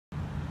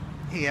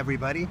Hey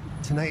everybody,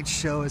 tonight's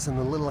show is in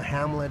the little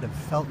hamlet of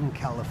Felton,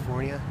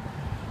 California.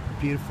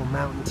 A beautiful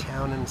mountain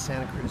town in the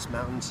Santa Cruz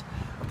Mountains.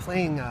 I'm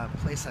playing a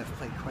place I've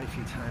played quite a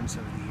few times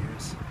over the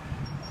years.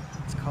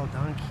 It's called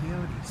Don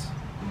Quixote's.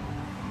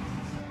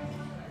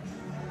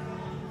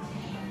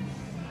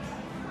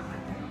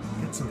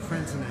 Got some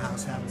friends in the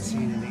house, haven't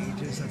seen in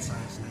ages, that's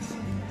always nice.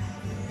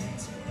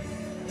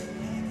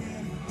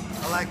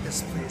 I like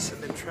this place, I've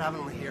been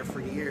traveling here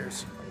for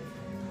years.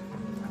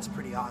 It's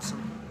pretty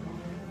awesome.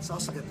 It's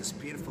also got this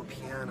beautiful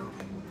piano.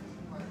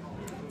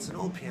 It's an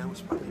old piano, it was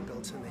probably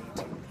built in the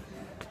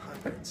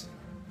 1800s.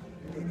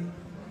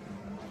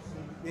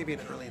 Maybe in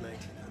the early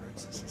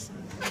 1900s. This is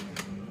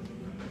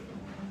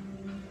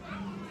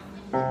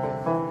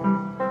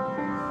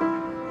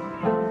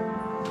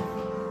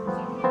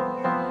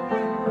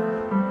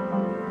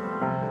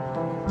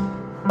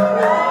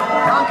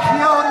Don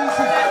Quixote's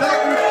in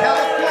Felton,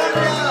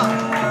 California.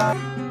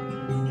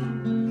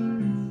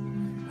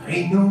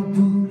 Ain't no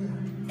Buddha,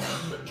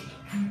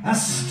 I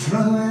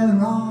struggle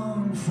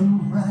wrong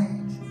from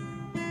right.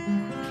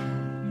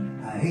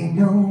 I ain't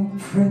no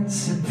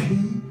Prince of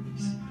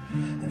Peace,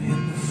 I've hit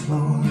the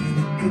floor in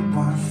a good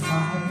bar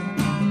fight.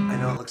 I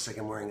know it looks like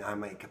I'm wearing eye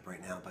makeup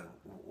right now, but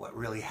what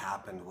really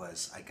happened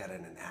was I got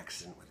in an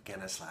accident with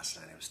Guinness last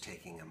night. I was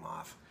taking him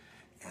off,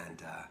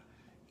 and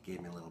he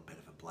gave me a little bit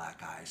of a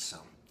black eye, so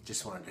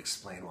just wanted to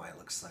explain why it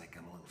looks like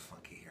I'm a little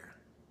funky here.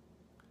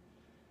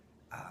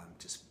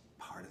 Just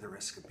part of the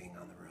risk of being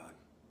on the road.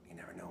 You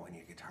never know when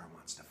your guitar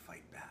wants to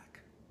fight back.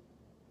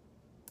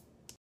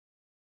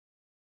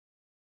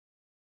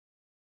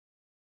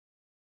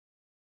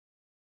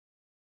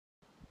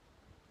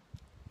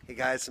 Hey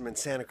guys, I'm in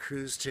Santa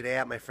Cruz today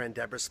at my friend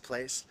Deborah's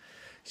place.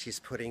 She's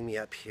putting me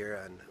up here,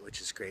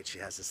 which is great. She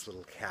has this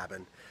little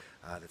cabin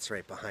that's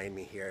right behind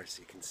me here,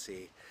 so you can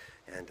see.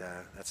 And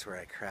that's where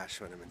I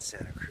crash when I'm in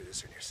Santa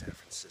Cruz or near San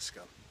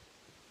Francisco.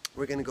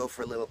 We're going to go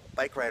for a little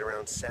bike ride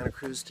around Santa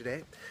Cruz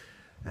today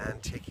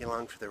and take you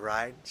along for the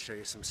ride, show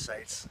you some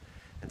sights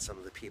and some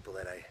of the people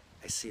that I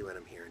see when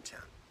I'm here in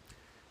town.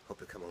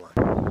 Hope you come along.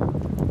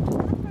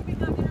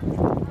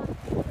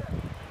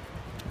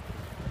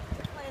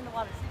 Play in the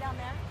water. See down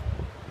there?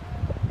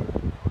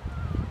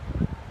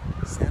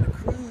 Santa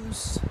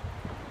Cruz. A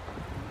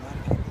lot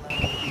of people out on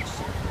the beach.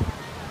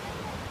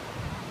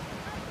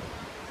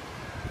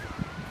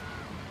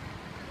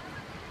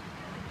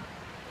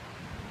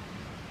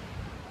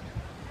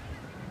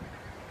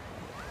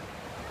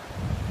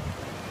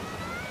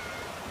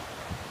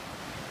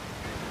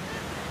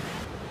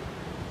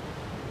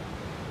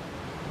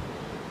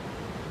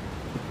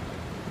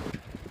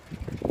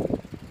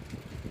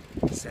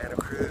 Santa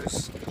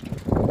Cruz.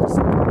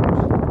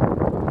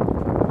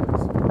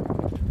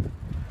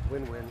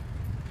 Win-win.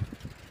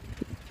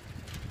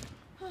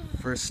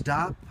 First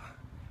stop,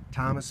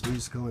 Thomas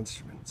Musical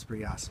Instrument. It's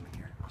pretty awesome in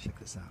here. Check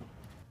this out.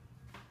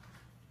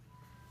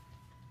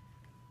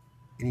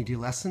 And you do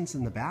lessons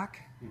in the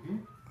back? Mm-hmm.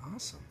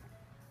 Awesome.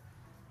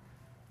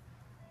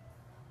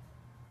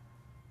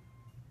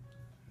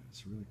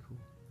 That's really cool.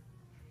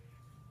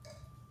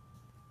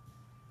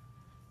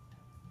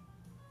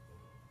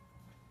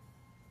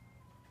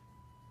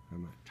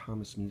 I'm at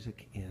Thomas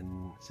Music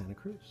in Santa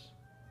Cruz.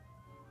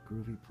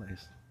 Groovy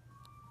place.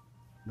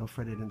 No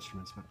fretted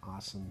instruments, but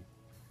awesome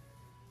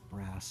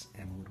brass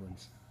and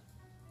woodwinds.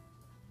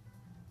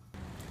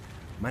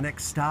 My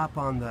next stop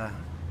on the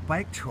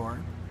bike tour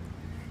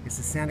is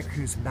the Santa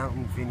Cruz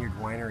Mountain Vineyard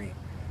Winery.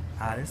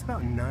 There's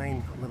about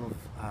 9 little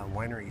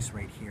wineries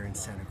right here in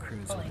Santa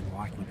Cruz within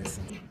walking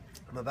distance.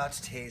 I'm about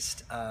to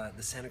taste the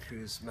Santa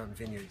Cruz Mountain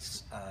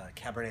Vineyards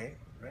Cabernet,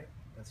 right?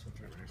 That's what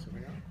they're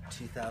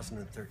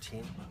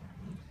 2013.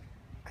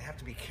 I have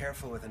to be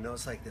careful with a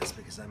nose like this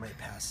because I might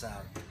pass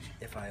out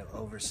if I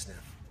oversniff.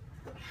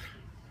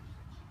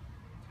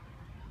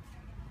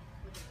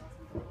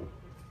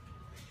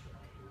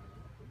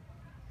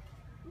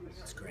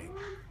 It's great.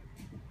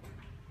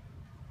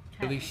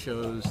 It really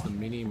shows the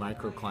mini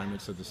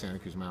microclimates of the Santa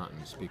Cruz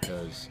Mountains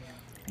because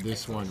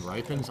this one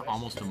ripens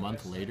almost a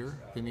month later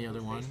than the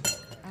other one.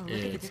 Oh,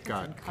 it's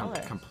got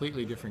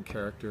completely different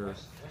character.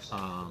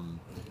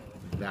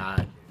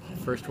 That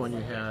first one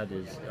you had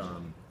is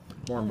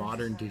more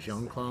modern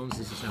Dijon clones.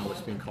 This is now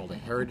what's being called a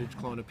heritage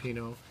clone of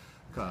Pinot.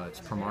 It's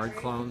Primard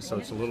clone, so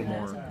it's a little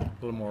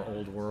more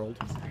old world.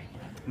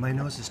 My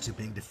nose is too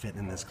big to fit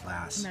in this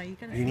glass. No, you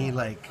can. You need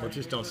like. Well,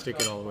 just don't stick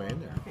it all the way in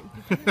there.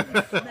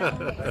 Smell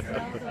the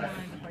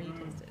wine before you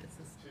taste it.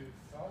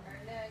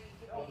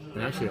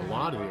 And actually, a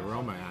lot of the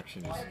aroma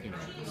action is,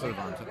 sort of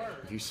on top.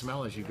 If you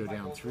smell as you go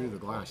down through the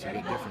glass, you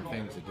get different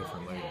things at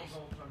different layers.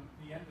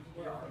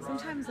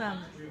 Sometimes at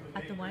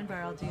the wine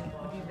bar, I'll do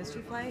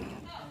Mystery Flight.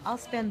 I'll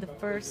spend the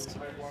first,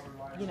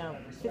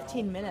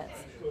 15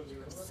 minutes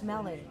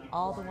smelling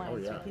all the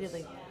wines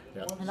repeatedly.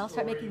 Yep. And I'll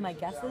start making my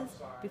guesses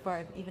before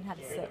I've even had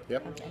a sip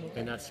Yep. of anything.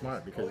 And that's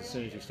smart because as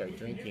soon as you start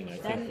drinking, I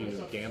think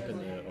you dampen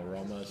the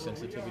aroma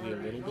sensitivity a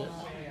little bit.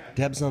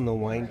 Deb's on the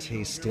wine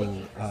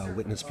tasting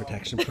witness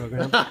protection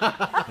program.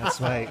 That's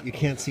why you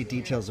can't see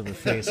details of her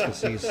face because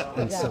she's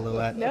in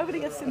silhouette. Nobody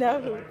gets to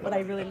know what I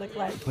really look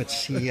like. But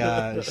she's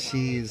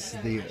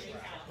the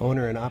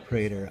owner and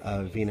operator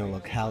of Vino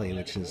Locale,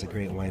 which is a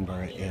great wine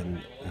bar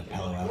in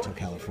Palo Alto,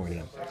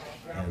 California.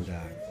 And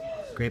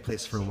great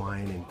place for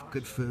wine and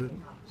good food.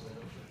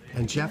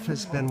 And Jeff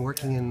has been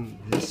working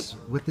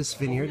with this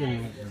vineyard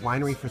and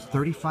winery for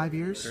 35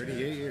 years?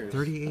 38 years.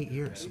 38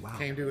 years, wow.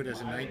 Came to it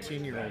as a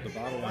 19-year-old to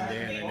bottle one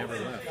day, and I never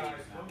left.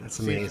 That's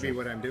Seems amazing. to be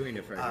what I'm doing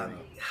if I grow up.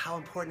 How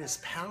important his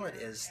palate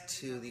is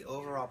to the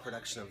overall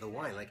production of the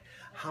wine. Like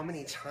how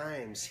many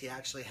times he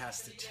actually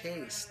has to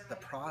taste the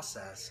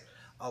process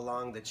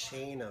along the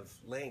chain of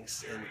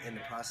links in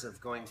the process of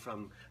going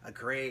from a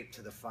grape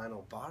to the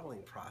final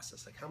bottling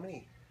process. Like how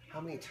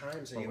many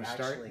times are you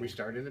actually... We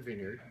start in the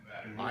vineyard.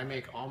 I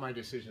make all my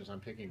decisions on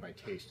picking by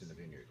taste in the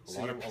vineyard. A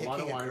lot of picking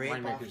a grape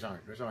winemakers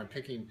aren't. So I'm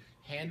picking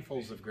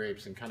handfuls of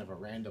grapes and kind of a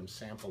random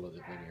sample of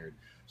the vineyard,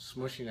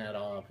 smushing that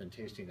all up and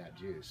tasting that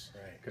juice.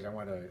 Right. Because I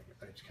want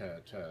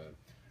to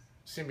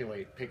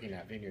simulate picking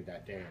that vineyard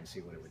that day and see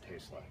what it would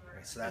taste like.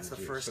 Right, so that's the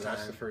juice. first So time.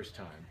 that's the first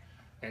time.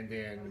 And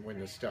then when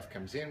the stuff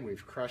comes in,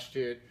 we've crushed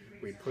it,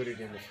 we put it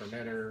in the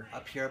fermenter.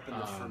 Up here up in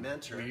the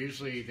fermenter. We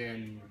usually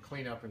then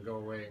clean up and go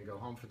away and go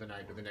home for the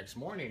night, but the next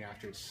morning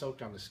after it's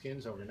soaked on the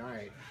skins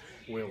overnight,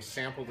 we'll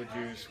sample the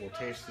juice, we'll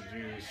taste the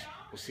juice,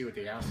 we'll see what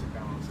the acid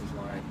balance is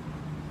like.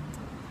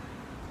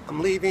 I'm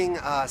leaving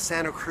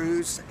Santa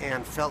Cruz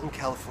and Felton,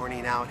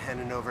 California now,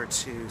 heading over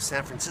to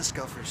San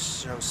Francisco for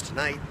shows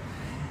tonight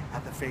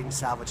at the Felton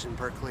Salvage in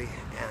Berkeley,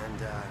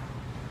 and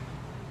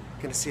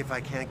gonna see if I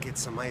can't get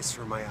some ice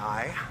for my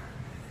eye.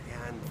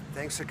 And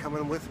thanks for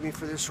coming with me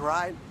for this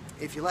ride.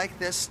 If you like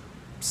this,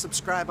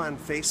 subscribe on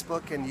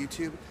Facebook and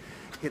YouTube.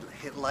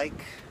 Hit like,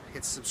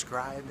 hit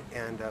subscribe,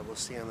 and we'll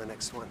see you on the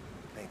next one.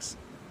 Thanks.